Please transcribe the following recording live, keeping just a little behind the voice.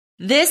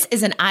This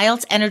is an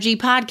IELTS Energy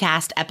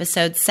Podcast,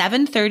 episode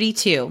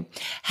 732,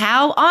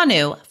 How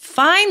Anu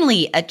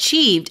Finally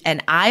Achieved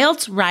an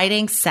IELTS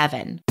Writing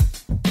 7.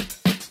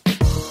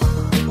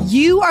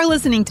 You are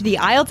listening to the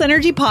IELTS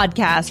Energy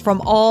Podcast from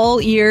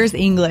All Ears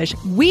English.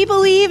 We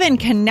believe in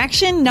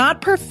connection, not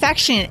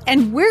perfection,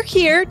 and we're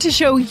here to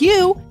show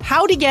you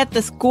how to get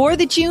the score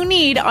that you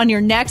need on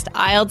your next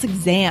IELTS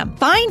exam.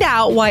 Find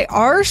out why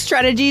our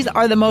strategies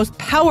are the most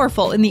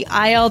powerful in the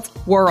IELTS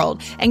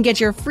world and get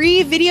your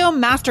free video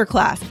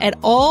masterclass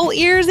at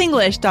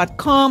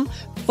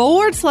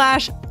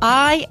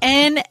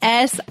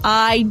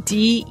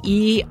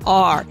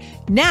allearsenglish.com/INSIDER.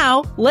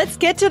 Now, let's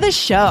get to the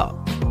show.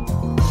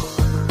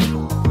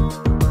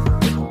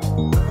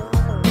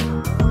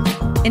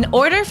 In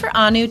order for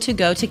Anu to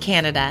go to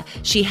Canada,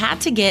 she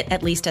had to get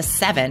at least a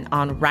 7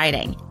 on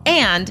writing.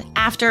 And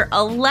after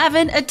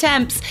 11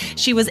 attempts,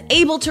 she was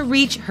able to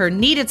reach her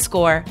needed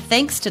score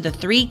thanks to the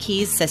 3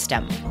 keys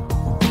system.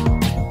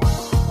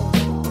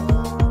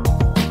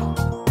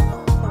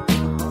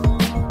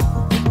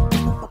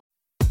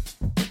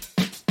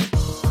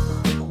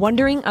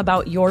 Wondering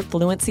about your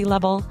fluency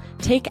level?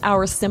 Take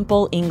our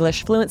simple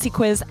English fluency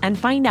quiz and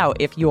find out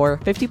if you're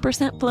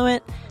 50%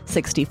 fluent,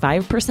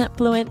 65%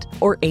 fluent,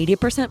 or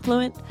 80%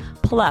 fluent.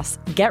 Plus,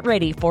 get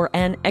ready for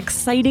an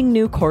exciting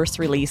new course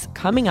release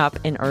coming up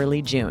in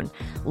early June.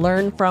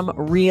 Learn from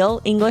real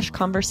English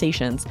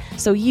conversations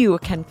so you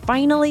can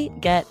finally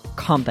get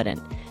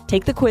confident.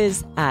 Take the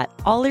quiz at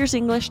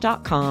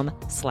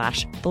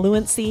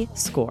allearsenglish.com/fluency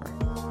score.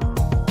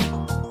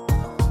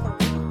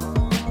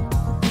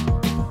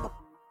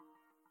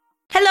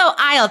 Hello,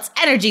 IELTS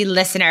Energy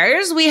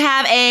listeners. We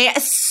have a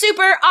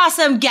super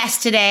awesome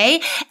guest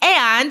today,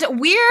 and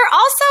we're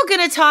also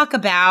going to talk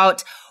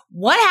about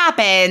what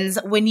happens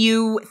when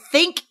you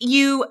think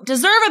you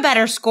deserve a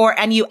better score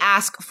and you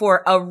ask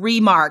for a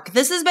remark.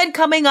 This has been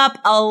coming up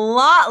a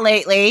lot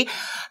lately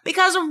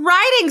because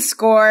writing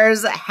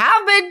scores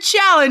have been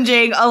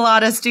challenging a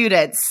lot of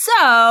students.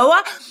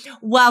 So,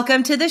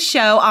 welcome to the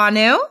show,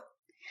 Anu.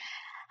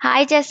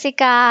 Hi,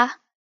 Jessica.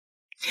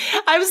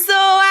 I'm so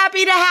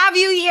happy to have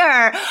you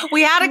here.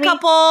 We had a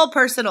couple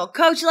personal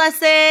coach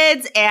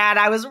lessons, and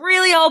I was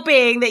really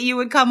hoping that you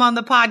would come on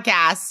the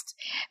podcast.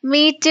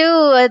 Me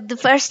too. The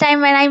first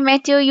time when I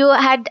met you, you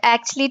had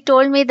actually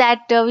told me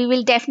that we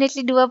will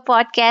definitely do a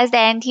podcast,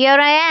 and here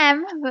I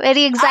am,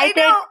 very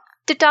excited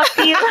to talk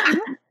to you.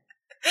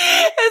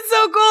 It's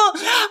so cool.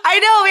 I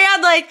know,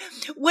 man.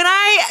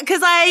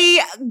 Because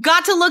I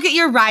got to look at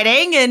your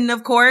writing and,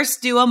 of course,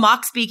 do a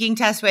mock speaking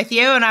test with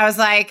you. And I was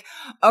like,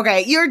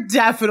 okay, you're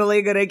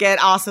definitely going to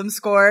get awesome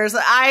scores.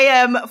 I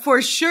am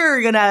for sure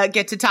going to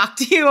get to talk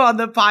to you on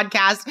the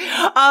podcast.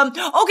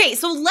 Okay,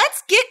 so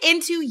let's get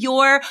into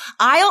your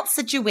IELTS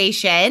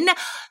situation,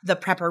 the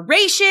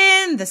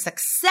preparation, the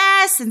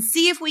success, and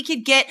see if we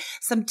could get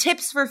some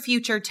tips for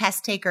future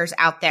test takers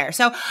out there.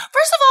 So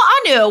first of all,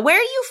 Anu, where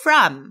are you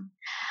from?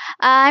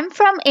 I'm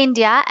from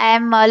India.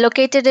 I'm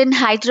located in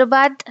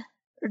Hyderabad,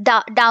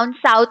 down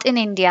south in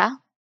India.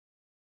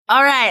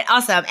 All right,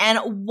 awesome.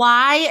 And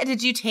why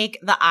did you take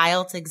the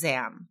IELTS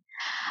exam?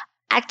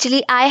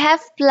 Actually, I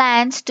have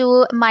plans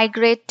to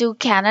migrate to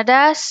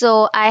Canada,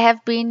 so I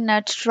have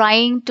been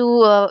trying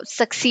to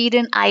succeed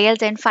in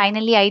IELTS, and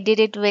finally I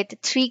did it with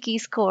 3 key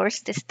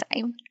scores this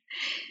time.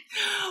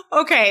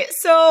 Okay,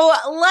 so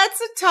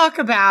let's talk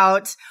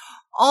about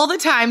all the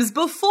times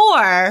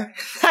before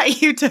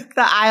that you took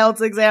the IELTS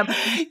exam.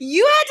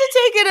 You had to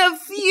take it a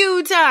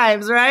few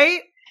times,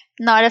 right?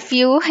 Not a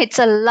few, it's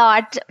a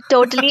lot.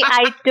 Totally,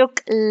 I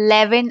took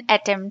 11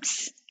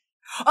 attempts.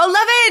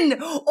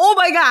 11! Oh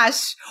my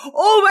gosh,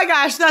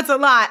 that's a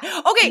lot.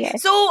 Okay,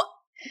 Yes. So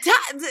tell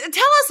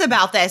us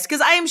about this, because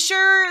I am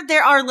sure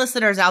there are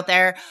listeners out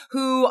there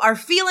who are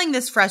feeling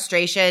this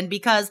frustration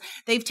because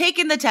they've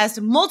taken the test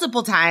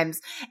multiple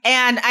times.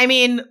 And I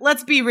mean,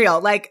 let's be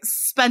real,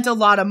 spent a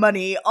lot of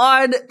money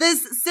on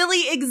this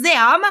silly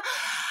exam.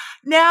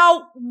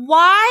 Now,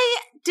 why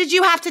did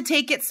you have to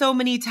take it so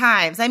many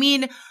times? I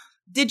mean,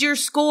 did your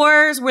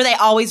scores, were they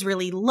always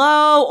really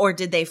low, or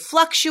did they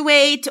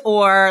fluctuate,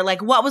 or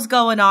what was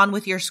going on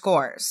with your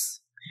scores?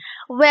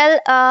 Well,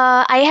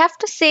 I have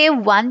to say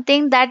one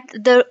thing, that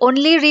the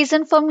only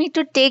reason for me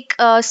to take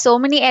so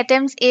many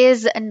attempts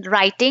is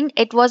writing.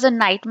 It was a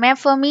nightmare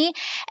for me.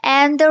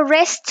 And the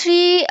rest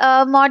 3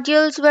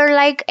 modules were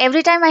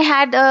every time I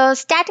had a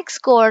static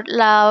score.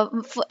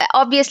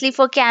 Obviously,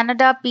 for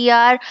Canada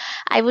PR,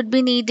 I would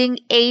be needing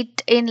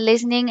 8 in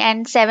listening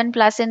and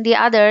 7+ in the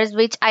others,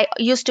 which I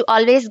used to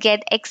always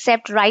get,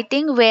 except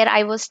writing, where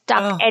I was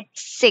stuck at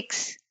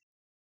 6.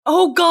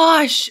 Oh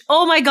gosh.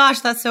 Oh my gosh.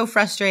 That's so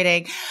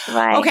frustrating.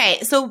 Right. Okay.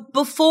 So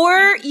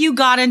before you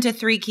got into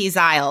 3 Keys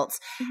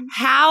IELTS,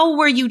 how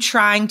were you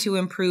trying to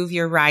improve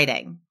your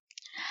writing?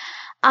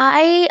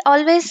 I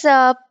always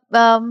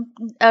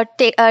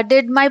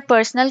did my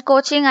personal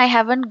coaching. I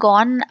haven't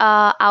gone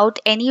out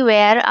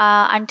anywhere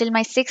until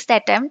my sixth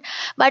attempt.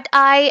 But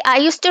I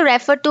used to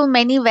refer to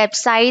many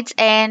websites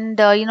and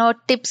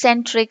tips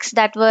and tricks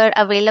that were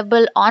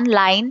available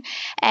online.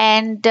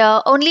 And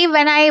only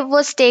when I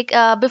was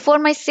before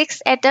my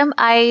sixth attempt,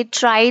 I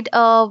tried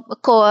a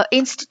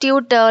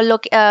institute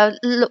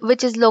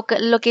which is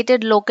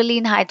located locally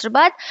in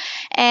Hyderabad,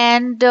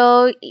 and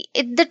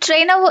the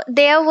trainer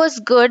there was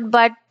good,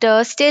 but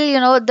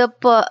still,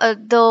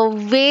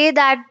 the way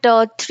that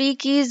three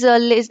keys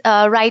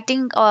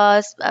writing,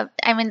 or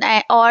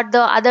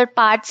the other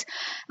parts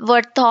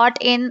were taught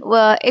in,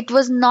 it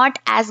was not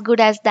as good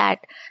as that.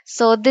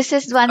 So this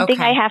is one thing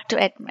I have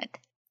to admit.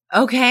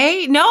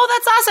 Okay. No,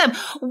 that's awesome.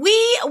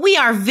 We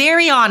are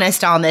very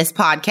honest on this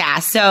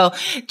podcast. So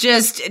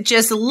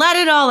just let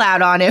it all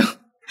out on you.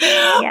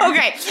 Yeah.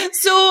 Okay.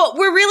 So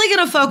we're really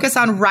going to focus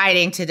on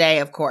writing today,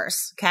 of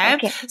course.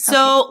 Okay.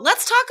 So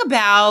let's talk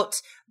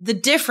about the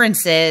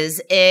differences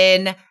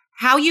in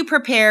how you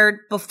prepared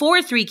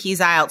before Three Keys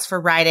IELTS for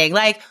writing.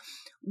 Like,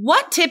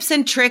 what tips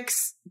and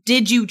tricks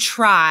did you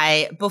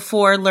try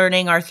before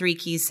learning our Three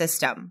Keys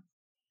system?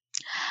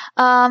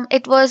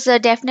 It was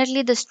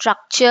definitely the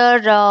structure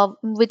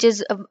which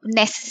is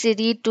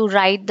necessary to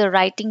write the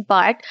writing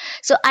part.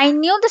 So I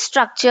knew the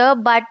structure,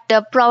 but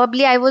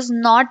probably I was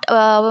not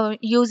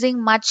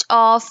using much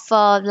of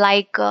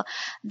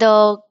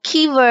the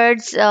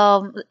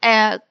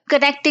keywords,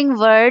 connecting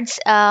words.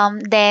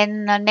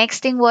 Then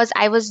next thing was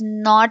I was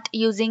not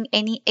using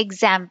any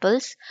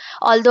examples,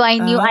 although I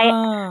knew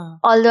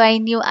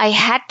I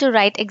had to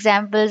write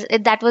examples.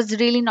 That was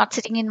really not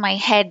sitting in my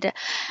head.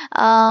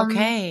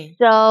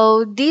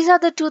 So these are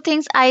the two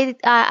things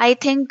I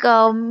think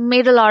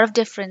made a lot of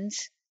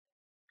difference.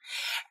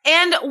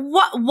 And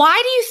why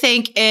do you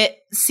think it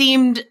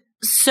seemed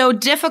so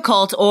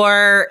difficult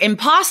or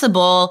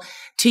impossible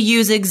to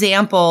use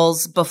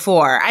examples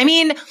before? I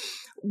mean,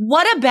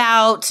 what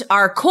about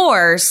our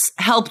course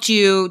helped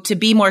you to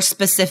be more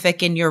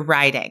specific in your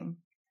writing?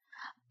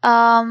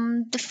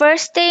 The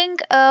first thing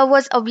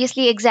was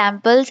obviously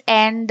examples,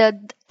 and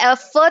a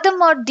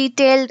furthermore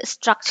detailed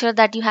structure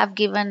that you have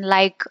given,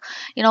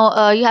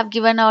 you have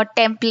given a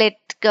template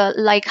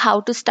like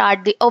how to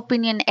start the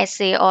opinion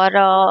essay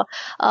or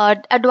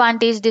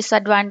advantage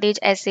disadvantage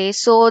essay.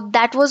 So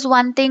that was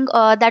one thing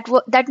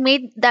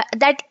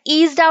that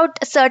eased out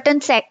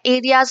certain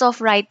areas of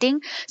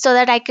writing, so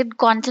that I could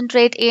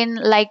concentrate in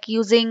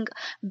using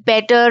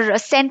better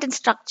sentence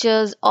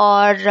structures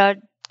or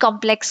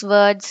complex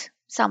words.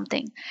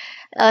 Something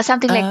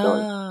like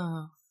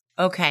those.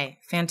 Okay,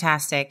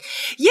 fantastic.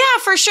 Yeah,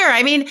 for sure.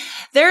 I mean,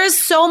 there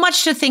is so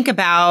much to think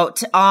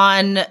about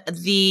on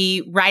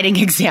the writing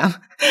exam.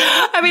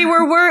 I mean,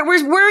 we're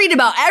worried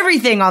about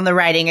everything on the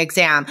writing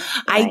exam.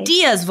 Right.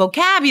 Ideas,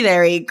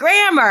 vocabulary,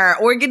 grammar,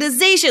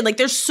 organization.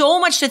 There's so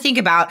much to think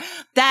about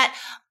that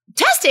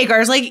test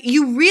takers,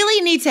 you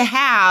really need to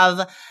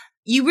have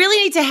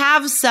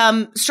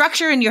some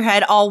structure in your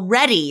head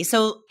already.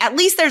 So at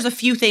least there's a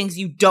few things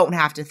you don't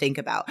have to think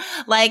about.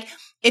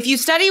 If you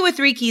study with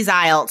Three Keys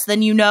IELTS,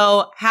 then you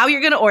know how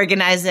you're going to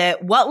organize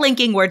it, what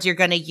linking words you're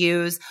going to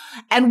use,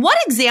 and what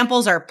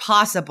examples are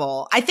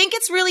possible. I think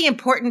it's really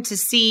important to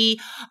see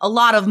a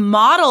lot of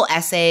model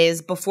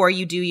essays before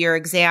you do your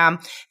exam,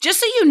 just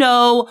so you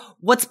know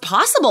what's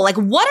possible.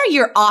 What are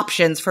your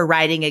options for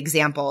writing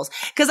examples?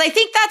 Because I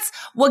think that's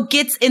what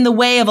gets in the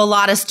way of a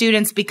lot of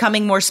students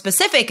becoming more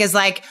specific, is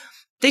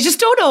they just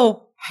don't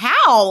know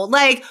how.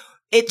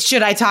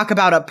 Should I talk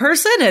about a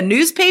person, a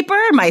newspaper,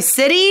 my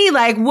city?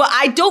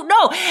 I don't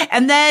know.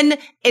 And then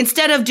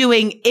instead of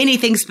doing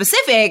anything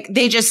specific,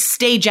 they just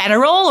stay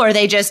general, or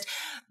they just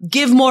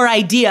give more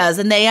ideas,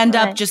 and they end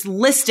up just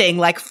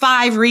listing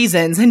 5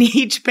 reasons in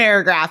each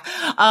paragraph,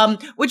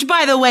 which,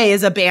 by the way,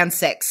 is a band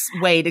 6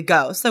 way to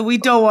go. So we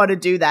don't want to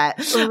do that.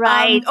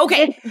 Right.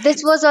 Okay.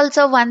 This was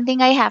also one thing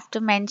I have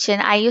to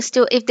mention. I used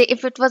to, if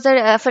it was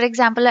for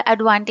example, an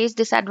advantage,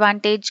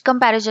 disadvantage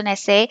comparison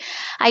essay,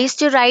 I used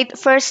to write,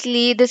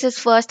 firstly, this is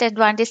first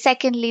advantage,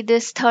 secondly,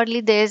 this,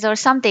 thirdly, this, or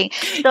something.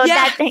 So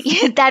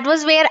that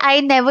was where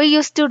I never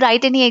used to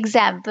write any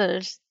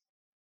examples.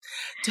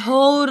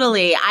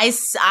 Totally. I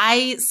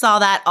saw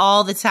that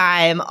all the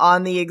time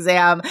on the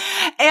exam.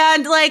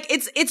 And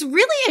it's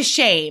really a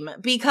shame,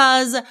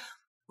 because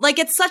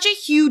it's such a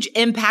huge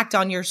impact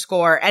on your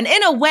score. And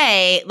in a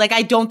way,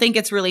 I don't think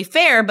it's really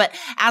fair, but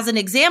as an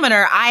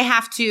examiner, I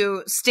have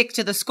to stick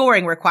to the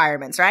scoring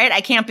requirements, right?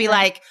 I can't be oh,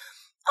 well,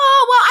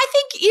 I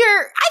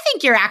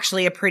think you're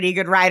actually a pretty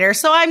good writer,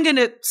 so I'm going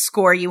to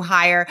score you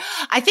higher.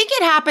 I think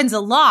it happens a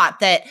lot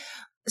that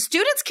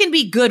students can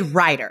be good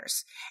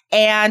writers,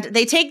 and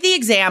they take the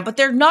exam, but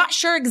they're not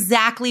sure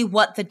exactly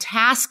what the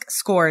task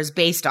score is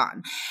based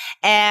on.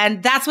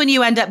 And that's when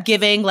you end up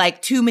giving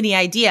too many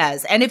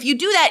ideas. And if you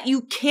do that,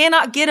 you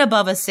cannot get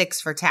above a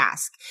 6 for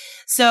task.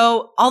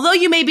 So although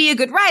you may be a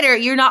good writer,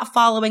 you're not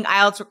following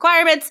IELTS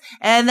requirements,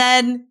 and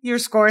then your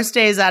score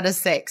stays at a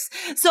 6.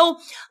 So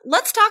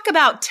let's talk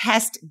about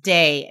test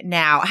day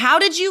now. How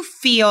did you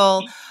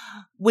feel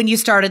when you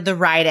started the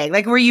writing?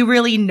 Like, were you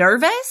really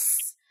nervous?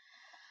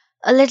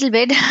 A little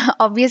bit,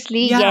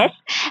 obviously, yes.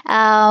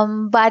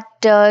 But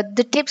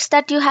the tips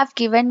that you have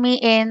given me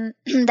in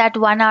that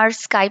 1 hour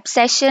Skype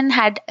session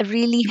had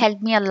really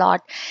helped me a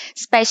lot,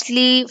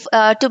 especially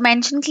to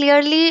mention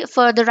clearly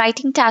for the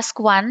writing task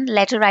 1,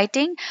 letter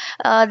writing.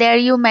 There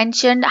you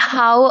mentioned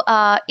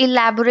how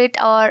elaborate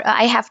or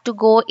I have to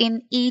go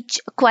in each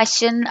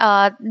question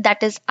that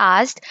is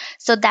asked.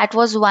 So that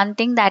was one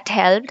thing that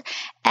helped.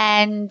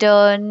 And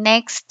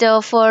next,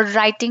 for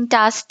writing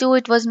task 2,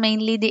 it was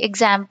mainly the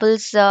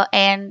examples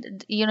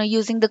and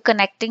using the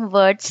connecting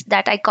words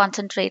that I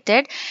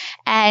concentrated,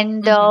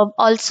 and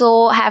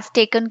also have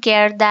taken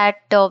care that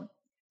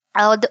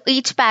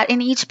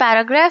in each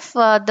paragraph,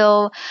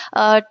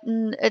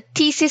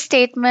 thesis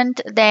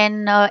statement,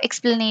 then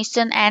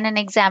explanation and an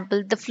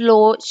example, the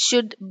flow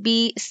should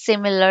be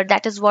similar.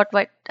 That is what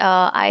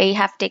I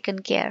have taken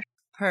care.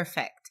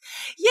 Perfect.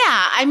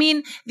 Yeah, I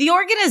mean, the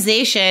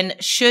organization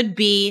should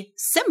be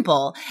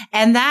simple,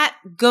 and that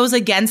goes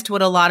against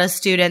what a lot of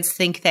students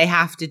think they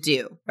have to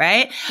do,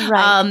 right?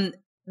 Right.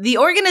 The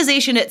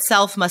organization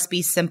itself must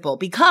be simple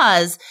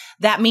because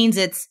that means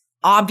it's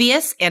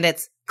obvious and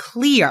it's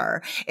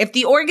clear. If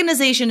the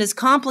organization is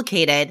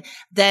complicated,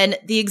 then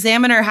the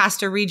examiner has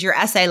to read your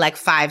essay like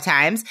 5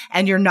 times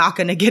and you're not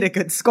going to get a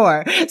good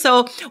score.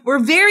 So we're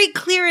very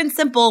clear and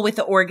simple with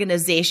the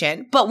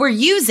organization, but we're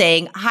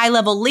using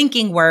high-level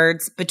linking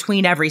words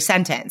between every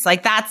sentence.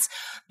 Like that's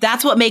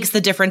what makes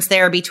the difference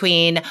there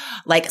between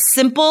like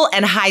simple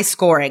and high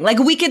scoring. Like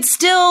we could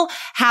still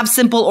have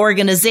simple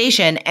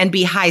organization and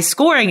be high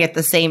scoring at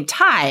the same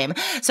time.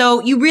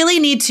 So you really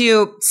need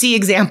to see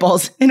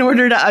examples in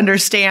order to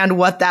understand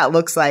what that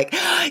looks like.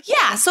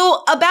 Yeah.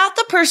 So about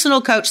the personal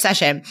coach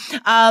session,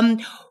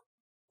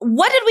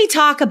 what did we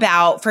talk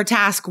about for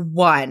task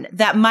 1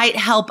 that might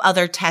help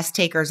other test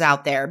takers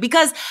out there?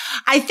 Because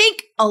I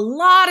think a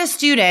lot of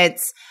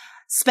students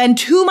spend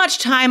too much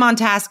time on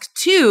task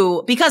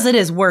 2 because it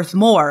is worth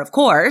more, of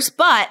course.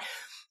 But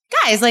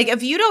guys, like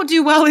if you don't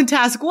do well in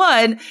task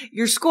 1,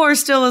 your score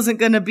still isn't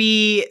going to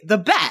be the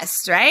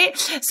best, right?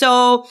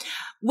 So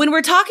when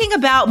we're talking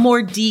about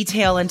more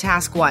detail in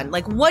task 1,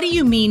 like what do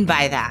you mean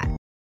by that?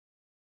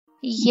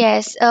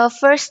 Yes,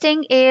 first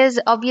thing is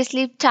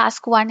obviously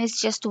task 1 is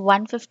just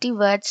 150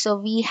 words, so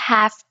we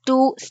have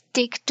to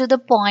stick to the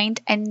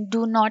point and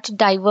do not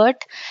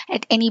divert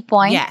at any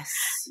point. Yes.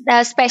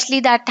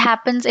 Especially that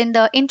happens in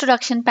the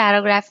introduction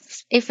paragraph.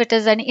 If it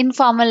is an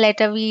informal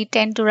letter, we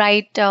tend to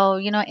write,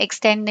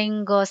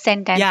 extending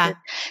sentences. Yeah.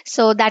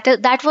 So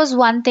that was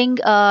one thing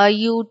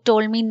you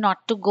told me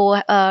not to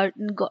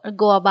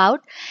go about.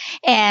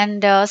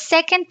 And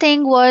second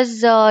thing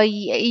was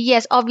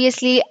yes,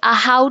 obviously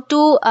how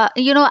to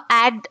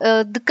add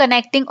the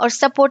connecting or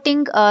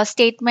supporting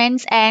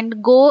statements and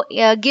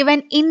give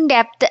an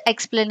in-depth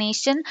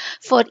explanation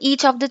for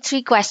each of the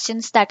 3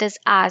 questions that is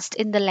asked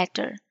in the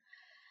letter.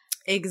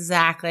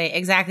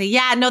 Exactly.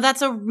 Yeah, no,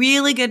 that's a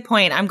really good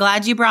point. I'm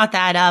glad you brought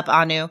that up,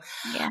 Anu.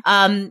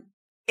 Yeah.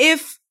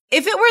 If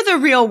it were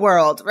the real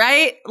world,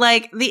 right?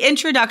 Like the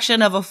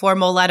introduction of a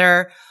formal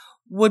letter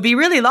would be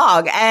really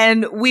long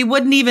and we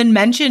wouldn't even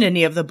mention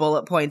any of the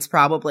bullet points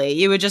probably.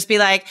 You would just be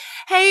like,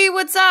 hey,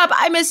 what's up?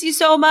 I miss you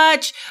so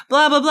much,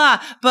 blah, blah,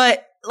 blah.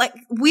 But like,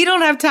 we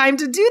don't have time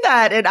to do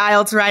that in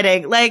IELTS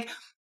writing. Like,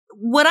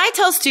 what I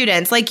tell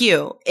students like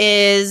you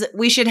is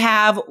we should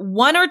have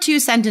 1 or 2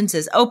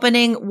 sentences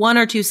opening, 1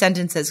 or 2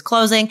 sentences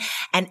closing,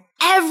 and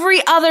every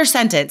other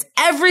sentence,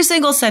 every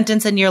single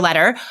sentence in your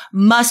letter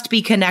must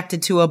be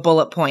connected to a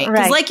bullet point.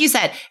 Because like you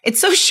said, it's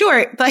so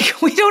short,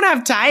 like we don't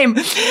have time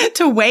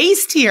to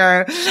waste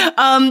here.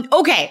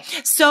 Okay.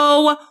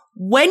 So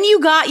when you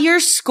got your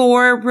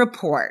score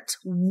report,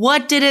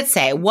 what did it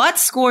say? What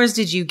scores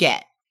did you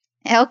get?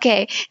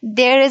 Okay,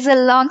 there is a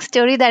long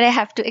story that I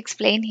have to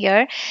explain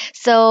here.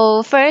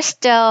 So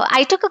first,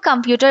 I took a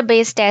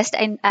computer-based test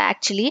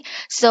actually.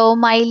 So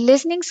my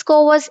listening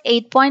score was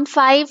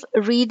 8.5,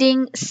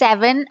 reading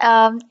 7.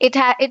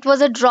 It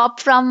was a drop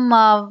from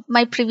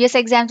my previous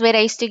exams where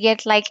I used to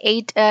get like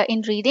 8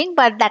 in reading,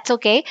 but that's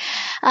okay.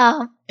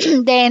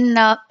 Then,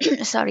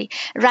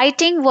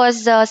 writing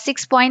was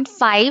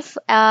 6.5,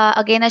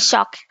 again a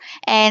shock.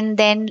 And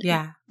then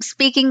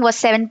speaking was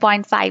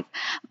 7.5.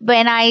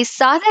 When I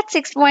saw that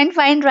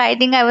 6.5 in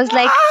writing, I was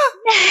like,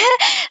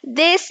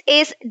 this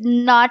is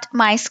not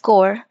my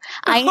score.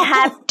 I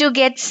have to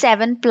get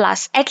 7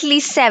 plus, at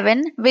least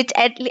 7, which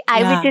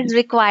is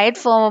required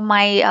for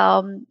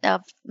my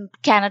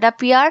Canada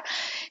PR.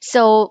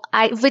 So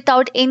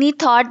without any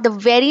thought, the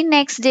very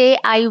next day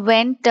I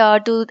went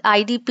to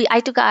IDP. I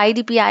took a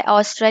IDP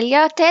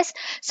Australia test.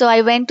 So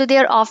I went to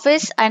their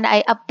office and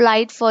I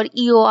applied for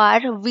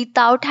EOR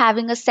without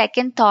having a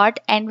second thought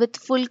and with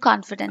full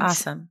confidence.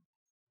 Awesome.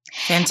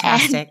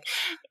 Fantastic.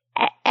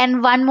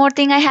 And one more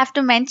thing I have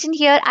to mention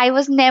here, I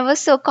was never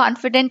so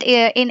confident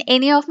in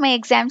any of my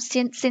exams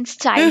since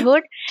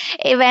childhood.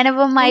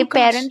 Whenever my Oh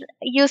gosh. parents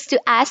used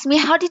to ask me,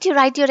 "How did you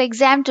write your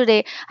exam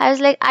today?" I was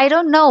like, "I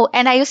don't know."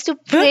 And I used to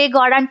pray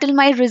God until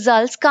my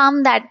results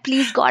come that,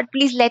 please God,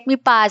 please let me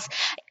pass.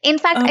 In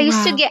fact, Oh wow. I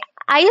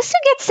used to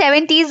get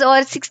 70s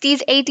or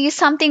 60s, 80s,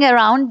 something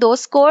around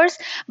those scores.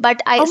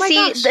 But I Oh my see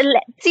gosh.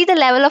 see the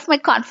level of my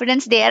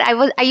confidence there.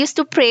 I used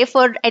to pray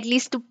for at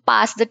least to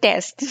pass the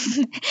test.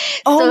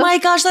 Oh So my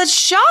gosh, that's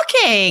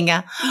shocking.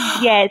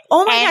 yes,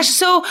 Oh my and gosh.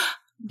 So,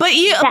 but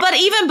that but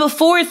even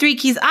before Three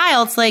Keys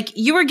IELTS, like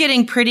you were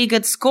getting pretty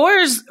good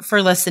scores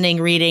for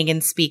listening, reading,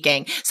 and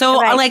speaking.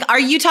 So, right. like, are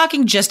you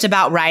talking just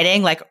about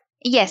writing? Like,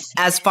 Yes.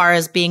 as far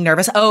as being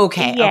nervous?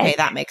 Okay. Yes. Okay.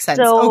 That makes sense.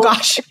 Oh So,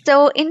 gosh.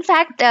 so in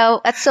fact,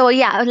 so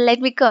yeah, let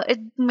me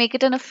make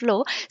it in a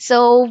flow.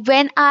 So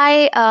when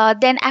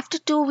then after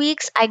 2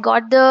 weeks, I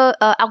got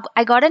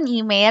an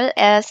email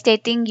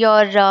stating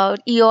your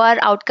EOR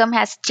outcome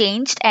has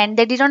changed, and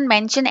they didn't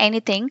mention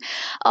anything.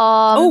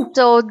 Oh,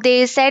 So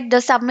they said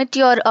submit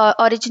your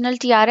original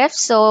TRF,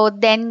 so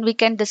then we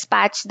can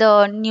dispatch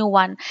the new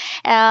one.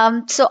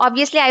 So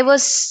obviously, I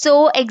was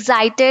so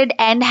excited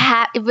and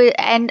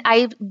and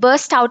I burst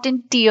out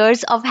in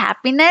tears of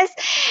happiness.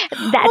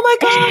 oh That my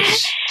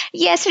gosh.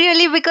 yes,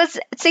 really, because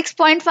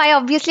 6.5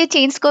 obviously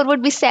change score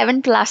would be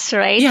 7 plus,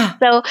 right? Yeah.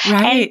 So and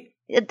Right.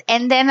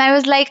 then I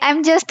was like,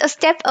 I'm just a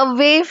step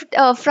away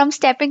from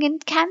stepping in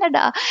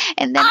Canada,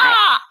 and then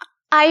Ah.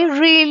 I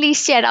really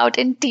shed out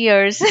in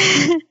tears. Oh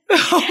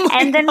my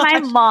And then my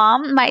gosh.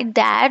 mom, my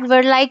dad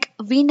were like,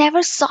 "We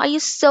never saw you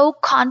so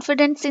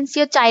confident since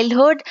your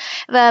childhood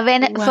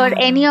when for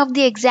any Wow. of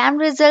the exam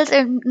results.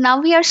 And now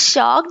we are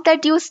shocked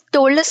that you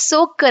told us so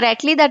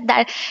correctly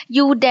that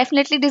you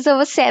definitely deserve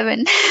a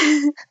 7."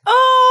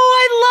 Oh,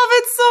 I love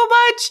it so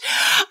much.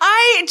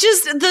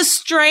 The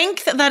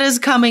strength that is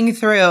coming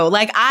through.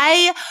 Like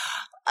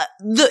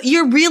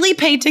you're really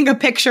painting a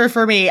picture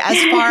for me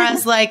as far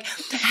as like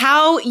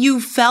how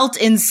you felt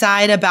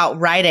inside about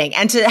writing,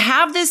 and to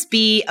have this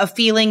be a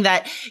feeling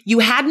that you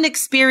hadn't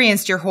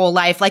experienced your whole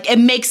life. Like it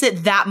makes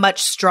it that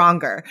much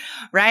stronger,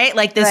 right?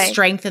 Like this Right.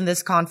 strength and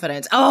this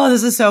confidence. Oh,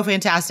 this is so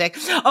fantastic.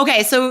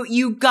 Okay. So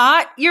you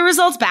got your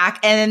results back,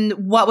 and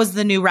what was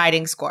the new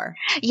writing score?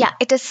 Yeah,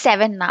 it is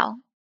 7 now.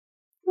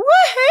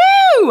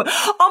 Woohoo!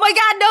 Oh my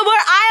God, no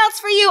more IELTS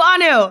for you,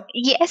 Anu.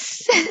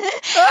 Yes,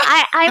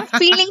 I'm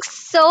feeling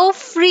so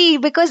free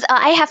because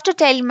I have to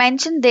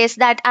mention this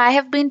that I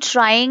have been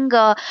trying.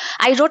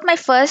 I wrote my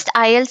first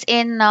IELTS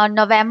in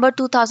November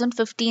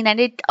 2015,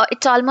 and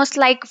it's almost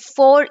like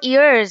 4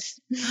 years.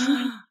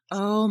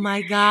 Oh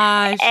my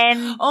gosh.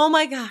 And Oh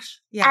my gosh.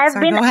 Yeah, I've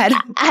sorry, been go ahead.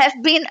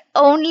 I've been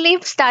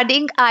only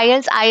studying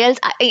IELTS,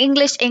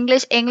 English,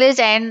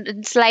 and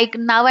it's like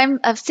now I'm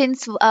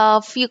since a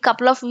few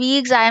couple of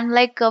weeks I'm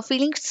like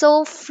feeling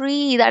so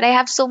free that I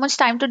have so much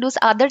time to do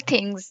other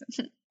things.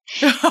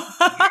 So,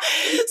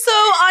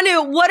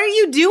 Anu, what are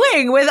you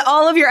doing with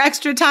all of your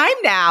extra time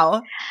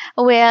now?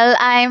 Well,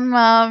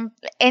 I'm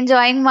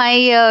enjoying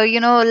my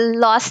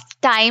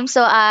lost time.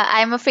 So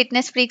I'm a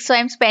fitness freak, so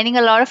I'm spending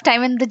a lot of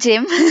time in the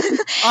gym,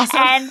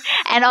 Awesome.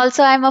 and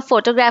also I'm a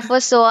photographer.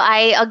 So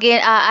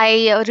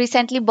I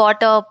recently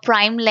bought a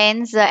prime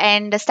lens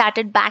and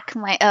started back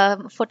my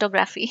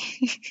photography.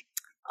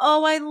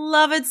 Oh, I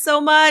love it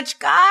so much.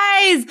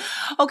 Guys.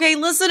 Okay,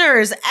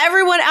 listeners,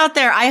 everyone out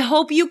there, I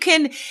hope you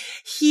can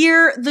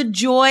hear the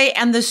joy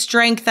and the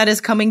strength that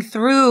is coming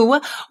through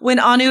when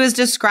Anu is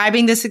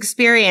describing this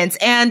experience.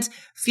 And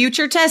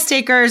future test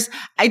takers,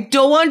 I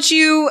don't want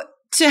you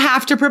to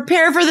have to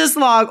prepare for this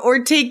long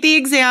or take the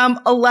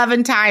exam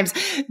 11 times.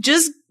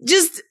 Just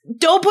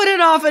don't put it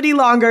off any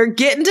longer.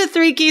 Get into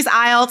Three Keys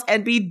IELTS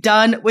and be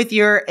done with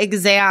your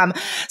exam.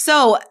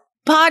 So,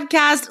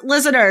 podcast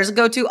listeners,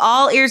 go to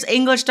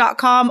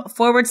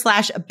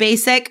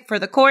allearsenglish.com/basic for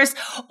the course.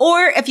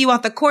 Or if you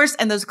want the course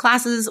and those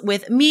classes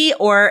with me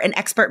or an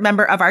expert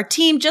member of our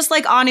team, just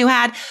like Anu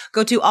had,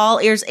 go to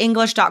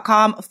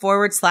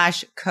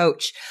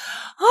allearsenglish.com/coach.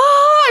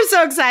 Oh, I'm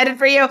so excited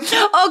for you.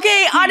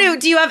 Okay, Anu,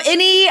 do you have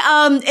any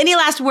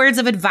last words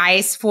of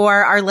advice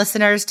for our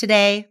listeners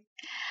today?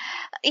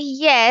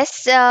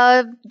 Yes,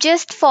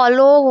 just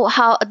follow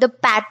how the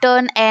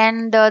pattern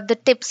and the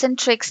tips and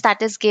tricks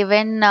that is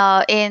given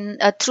in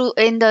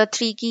the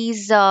Three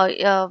Keys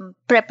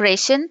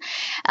preparation.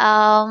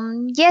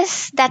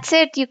 Yes, that's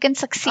it. You can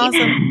succeed.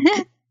 Awesome.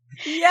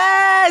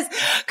 Yes.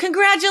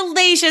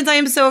 Congratulations. I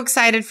am so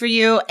excited for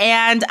you.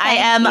 And I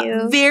am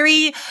you.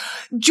 very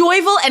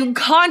joyful and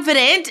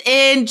confident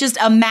in just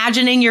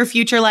imagining your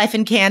future life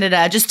in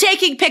Canada, just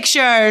taking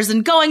pictures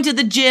and going to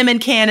the gym in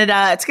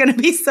Canada. It's going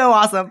to be so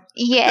awesome.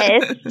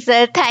 Yes,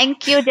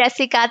 thank you,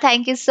 Jessica.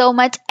 Thank you so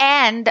much.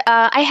 And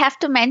I have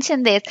to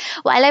mention this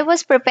while I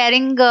was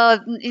preparing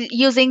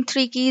using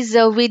Three Keys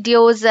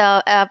videos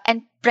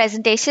and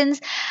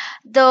presentations.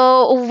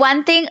 The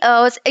one thing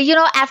was,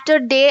 after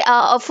a day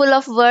full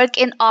of work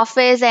in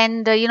office,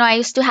 and I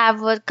used to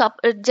have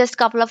just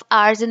couple of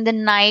hours in the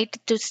night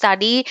to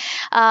study.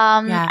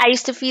 I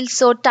used to feel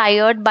so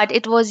tired, but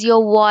it was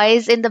your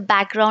voice in the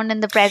background in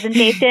the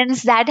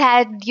presentations that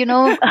had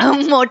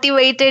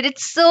motivated.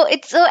 It's so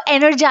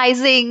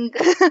energizing.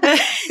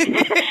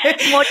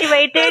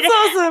 Motivated. That's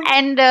awesome.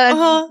 And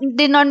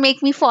did not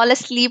make me fall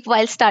asleep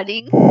while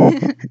studying.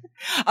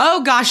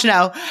 Oh gosh,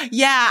 no.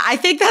 Yeah, I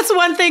think that's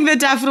one thing that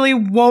definitely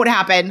won't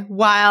happen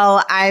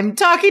while I'm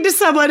talking to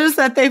someone is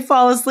that they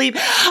fall asleep.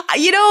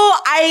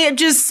 I am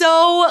just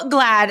so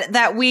glad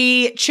that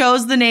we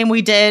chose the name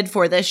we did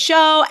for this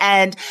show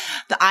and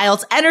the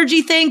IELTS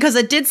energy thing, because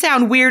it did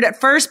sound weird at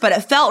first, but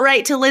it felt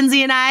right to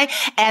Lindsay and I.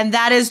 And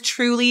that is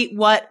truly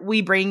what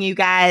we bring you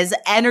guys,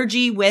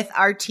 energy with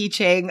our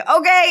teaching.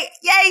 Okay.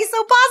 Yay.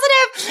 So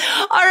positive.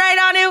 All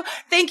right, Anu,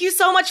 thank you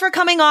so much for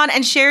coming on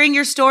and sharing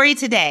your story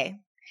today.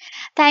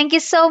 Thank you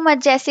so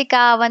much,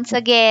 Jessica, once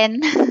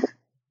again.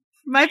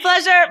 My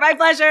pleasure. My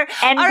pleasure.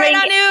 And all right,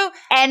 Anu.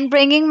 And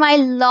bringing my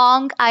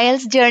long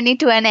IELTS journey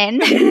to an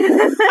end. I'm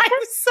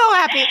so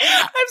happy.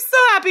 I'm so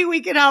happy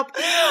we can help.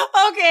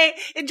 Okay.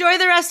 Enjoy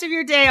the rest of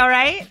your day, all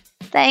right?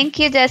 Thank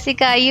you,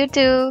 Jessica. You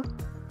too.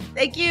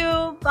 Thank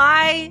you.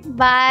 Bye.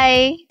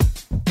 Bye.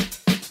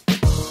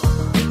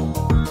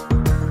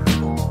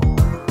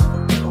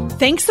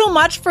 Thanks so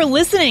much for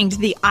listening to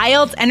the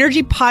IELTS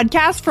Energy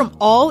Podcast from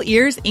All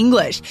Ears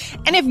English.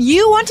 And if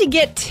you want to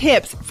get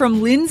tips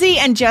from Lindsay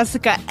and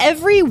Jessica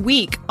every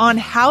week on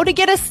how to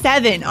get a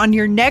 7 on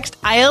your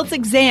next IELTS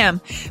exam,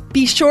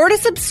 be sure to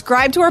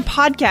subscribe to our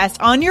podcast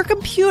on your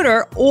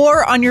computer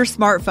or on your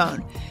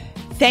smartphone.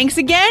 Thanks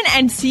again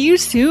and see you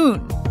soon.